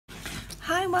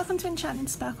Hi and welcome to Enchanting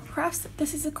Sparkle Crafts.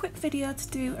 This is a quick video to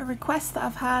do a request that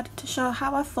I've had to show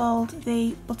how I fold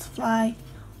the butterfly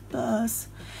bows.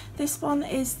 This one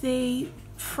is the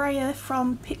Freja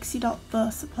from Pixie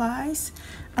Bow Supplies.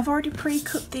 I've already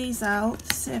pre-cut these out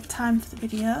to save time for the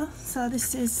video. So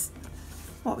this is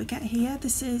what we get here.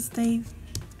 This is the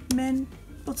main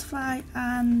butterfly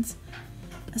and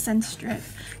a centre strip.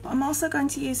 What I'm also going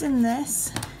to use in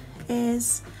this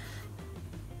is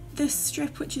this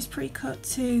strip, which is pre-cut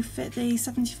to fit the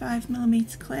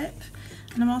 75mm clip,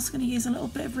 and I'm also going to use a little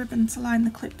bit of ribbon to line the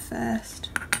clip first.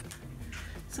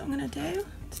 So what I'm going to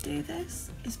do this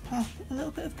is pop a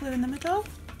little bit of glue in the middle,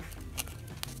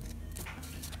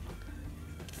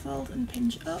 fold and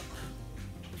pinch up,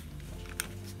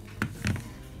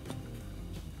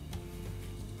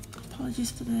 apologies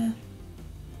for the,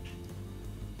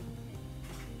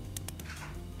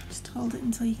 just hold it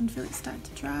until you can feel it start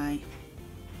to dry.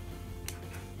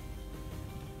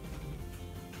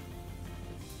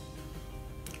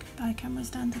 My camera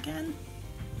stand again.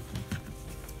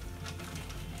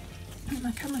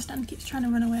 My camera stand keeps trying to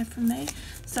run away from me,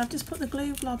 so I've just put the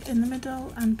glue blob in the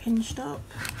middle and pinched up.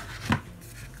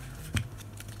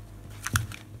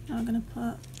 Now I'm going to put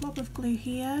a blob of glue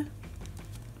here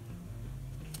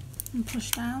and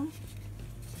push down.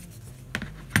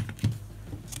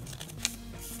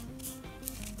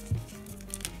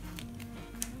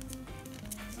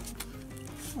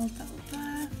 Fold that up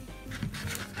there.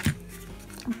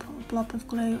 And put a blob of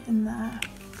glue in there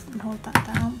and hold that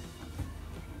down.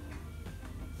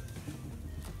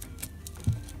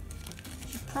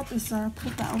 You probably saw I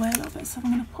pulled that away a little bit, so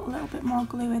I'm going to put a little bit more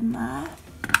glue in there.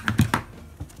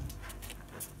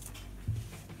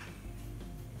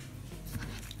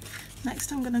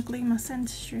 Next I'm going to glue my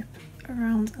centre strip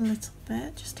around a little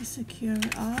bit just to secure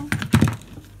it all.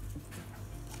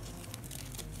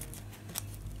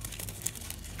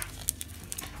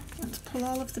 Pull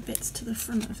all of the bits to the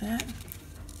front of it,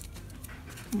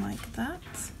 like that.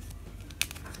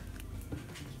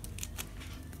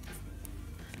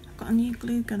 I've got a new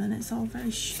glue gun and it's all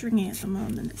very stringy at the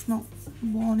moment, it's not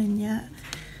worn in yet.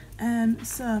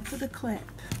 So for the clip,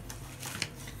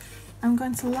 I'm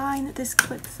going to line this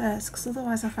clip first, because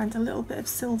otherwise I find a little bit of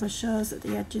silver shows at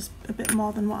the edges a bit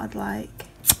more than what I'd like.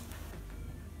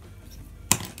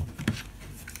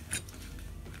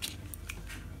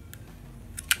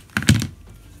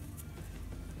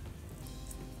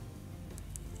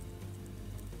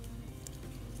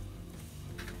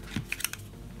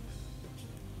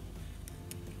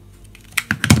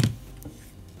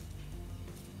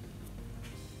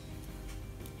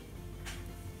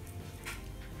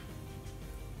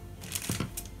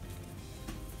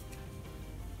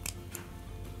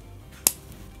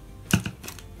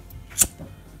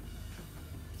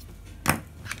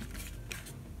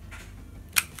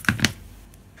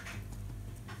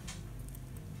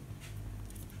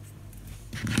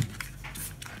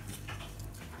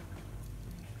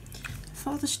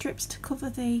 For the strips to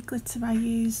cover the glitter, I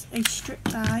use a strip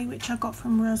die which I got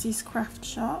from Rosie's Craft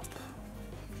Shop.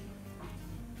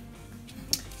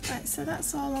 Right, so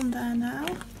that's all on there now,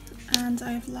 and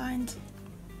I have lined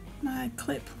my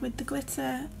clip with the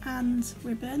glitter and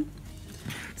ribbon.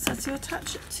 So to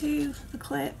attach it to the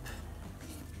clip,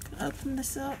 open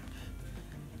this up,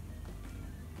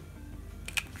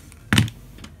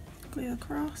 glue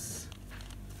across,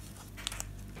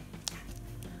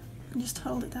 and just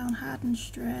hold it down hard and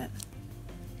straight.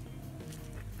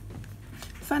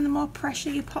 Find the more pressure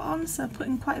you put on, so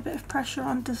putting quite a bit of pressure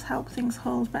on does help things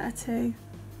hold better too.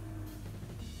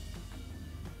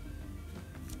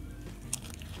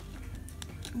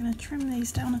 I'm going to trim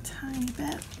these down a tiny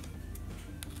bit.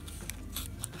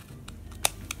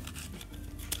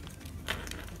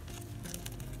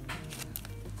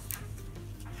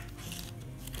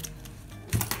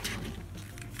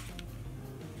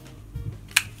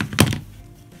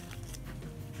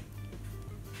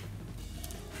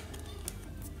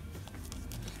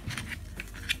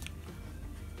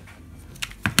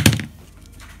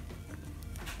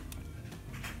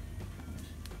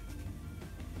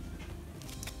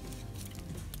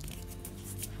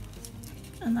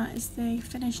 And that is the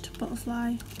finished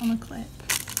butterfly on a clip.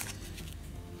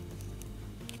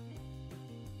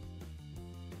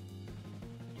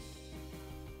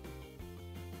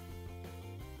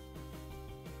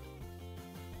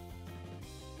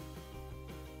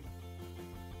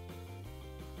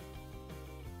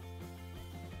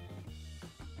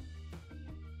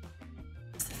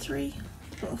 It's the 3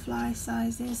 butterfly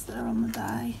sizes that are on the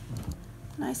die.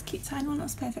 Nice cute tiny one,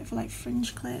 that's perfect for like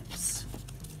fringe clips.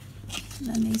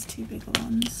 And then these 2 bigger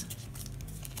ones.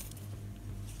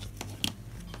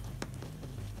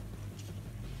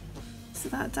 So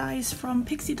that die is from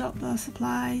Pixie Bow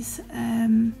Supplies. You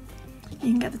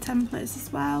can get the templates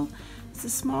as well. It's a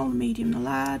small, medium and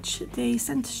large. The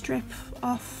centre strip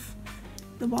off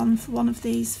the one for one of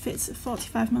these fits a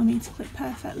 45mm clip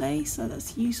perfectly, so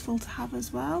that's useful to have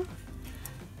as well.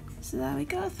 So there we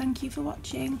go, thank you for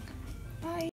watching. Bye.